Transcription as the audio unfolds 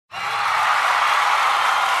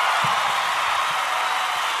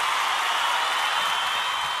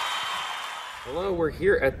Hello, we're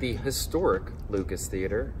here at the historic Lucas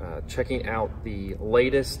Theater, checking out the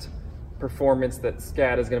latest performance that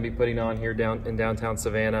SCAD is going to be putting on here in downtown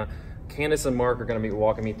Savannah. Candice and Mark are going to be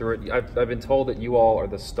walking me through it. I've been told that you all are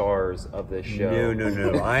the stars of this show.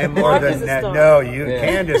 No. I am more than that. No,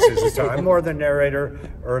 Candice is the star. I'm more the narrator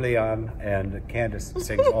early on, and Candice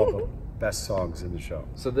sings all the best songs in the show.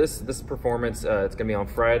 So this performance, it's going to be on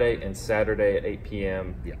Friday and Saturday at 8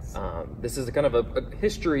 p.m. Yes. This is kind of a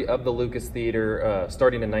history of the Lucas Theater,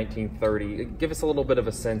 starting in 1930. Give us a little bit of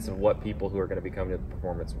a sense of what people who are going to be coming to the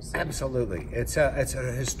performance will see. Absolutely. It's a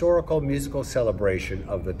historical musical celebration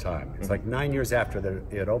of the time. It's like 9 years after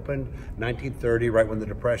it opened, 1930, right when the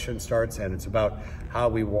Depression starts, and it's about how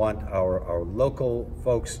we want our local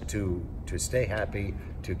folks to stay happy,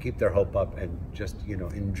 to keep their hope up, and just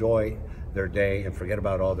enjoy their day and forget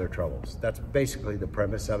about all their troubles. That's basically the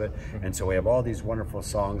premise of it. And so we have all these wonderful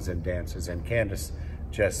songs and dances, and Candice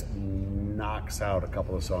just knocks out a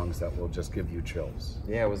couple of songs that will just give you chills.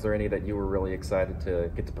 Yeah, was there any that you were really excited to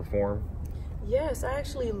get to perform? Yes, I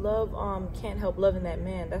actually love Can't Help Loving That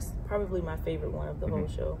Man. That's probably my favorite one of the whole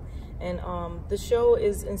show. And the show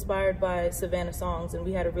is inspired by Savannah songs, and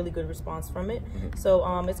we had a really good response from it. So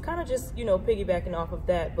it's kind of just, piggybacking off of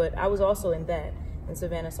that, but I was also in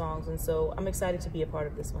Savannah songs, and so I'm excited to be a part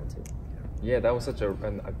of this one too. Yeah, that was such a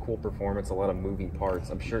cool performance, a lot of moving parts.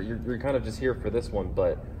 I'm sure you're kind of just here for this one,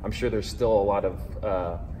 but I'm sure there's still a lot of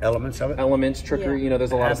elements of it. Trickery, yeah.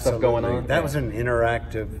 There's a lot of stuff going on. That was an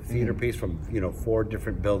interactive theater piece from 4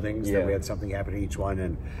 different buildings. Yeah. That we had something happen in each one,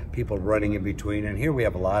 and people running in between. And here we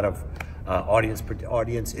have a lot of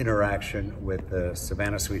audience interaction with the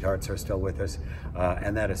Savannah Sweethearts are still with us,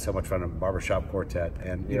 and that is so much fun. A barbershop quartet,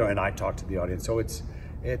 and and I talk to the audience, so it's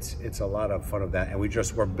a lot of fun of that, and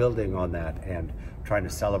we're building on that and trying to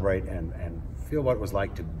celebrate and feel what it was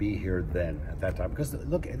like to be here then at that time, because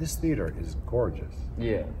look, this theater is gorgeous.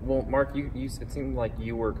 Yeah. Well, Mark, it seemed like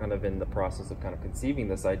you were kind of in the process of kind of conceiving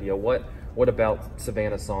this idea. What about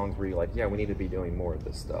Savannah songs were you like, yeah, we need to be doing more of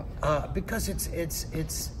this stuff? Because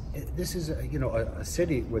this is a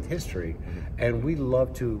city with history, and we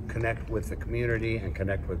love to connect with the community and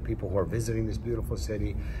connect with people who are visiting this beautiful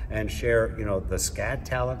city and share the SCAD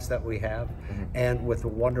talents that we have and with the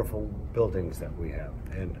wonderful buildings that we have.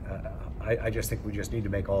 And I just think we just need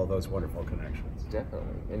to make all of those wonderful connections.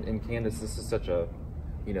 Definitely. And Candice, this is such a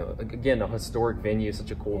again, a historic venue,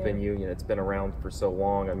 such a cool venue. It's been around for so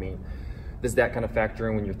long. I mean, does that kind of factor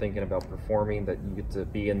in when you're thinking about performing, that you get to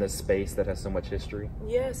be in this space that has so much history?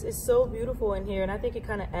 Yes, it's so beautiful in here, and I think it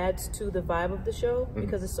kind of adds to the vibe of the show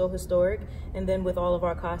because it's so historic. And then with all of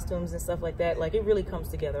our costumes and stuff like that, like, it really comes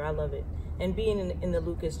together. I love it. And being in the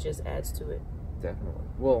Lucas just adds to it. Definitely.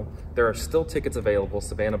 Well, there are still tickets available,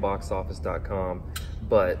 savannahboxoffice.com,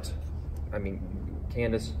 but I mean,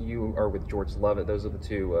 Candice, you are with George Lovett. Those are the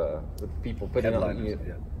two people putting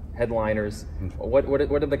on headliners. What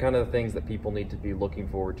are the kind of things that people need to be looking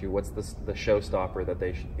forward to? What's the showstopper that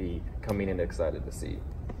they should be coming in excited to see?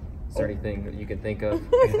 Is there anything that you can think of?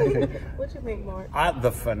 What you think, Mark?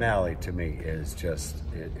 The finale to me is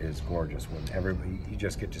gorgeous. When you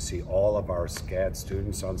just get to see all of our SCAD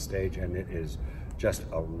students on stage, and it is just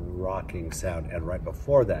a rocking sound. And right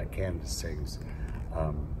before that, Candice sings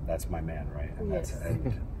 "That's My Man," right? And yes.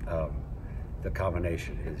 The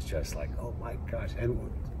combination is just like, oh my gosh.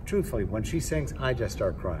 And truthfully, when she sings, I just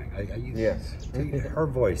start crying. Yes. Her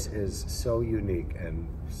voice is so unique and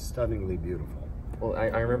stunningly beautiful. Well,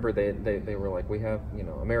 I remember they were like, we have,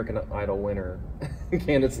 American Idol winner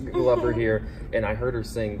Candice Glover here, and I heard her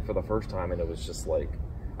sing for the first time, and it was just like,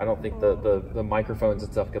 I don't think the microphones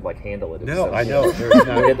and stuff could like handle it. No, so, I know.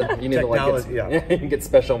 You need to like get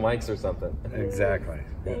special mics or something. Exactly.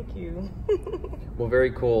 Thank you. Well,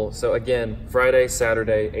 very cool. So again, Friday,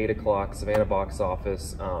 Saturday, 8 o'clock, Savannah Box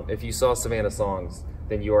Office. If you saw Savannah songs,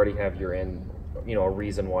 then you already have a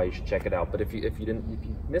reason why you should check it out. But if you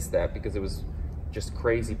missed that because it was just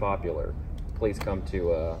crazy popular, please come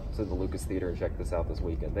to the Lucas Theater and check this out this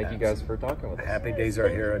weekend. Thank you guys for talking with us. Happy days are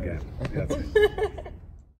here again.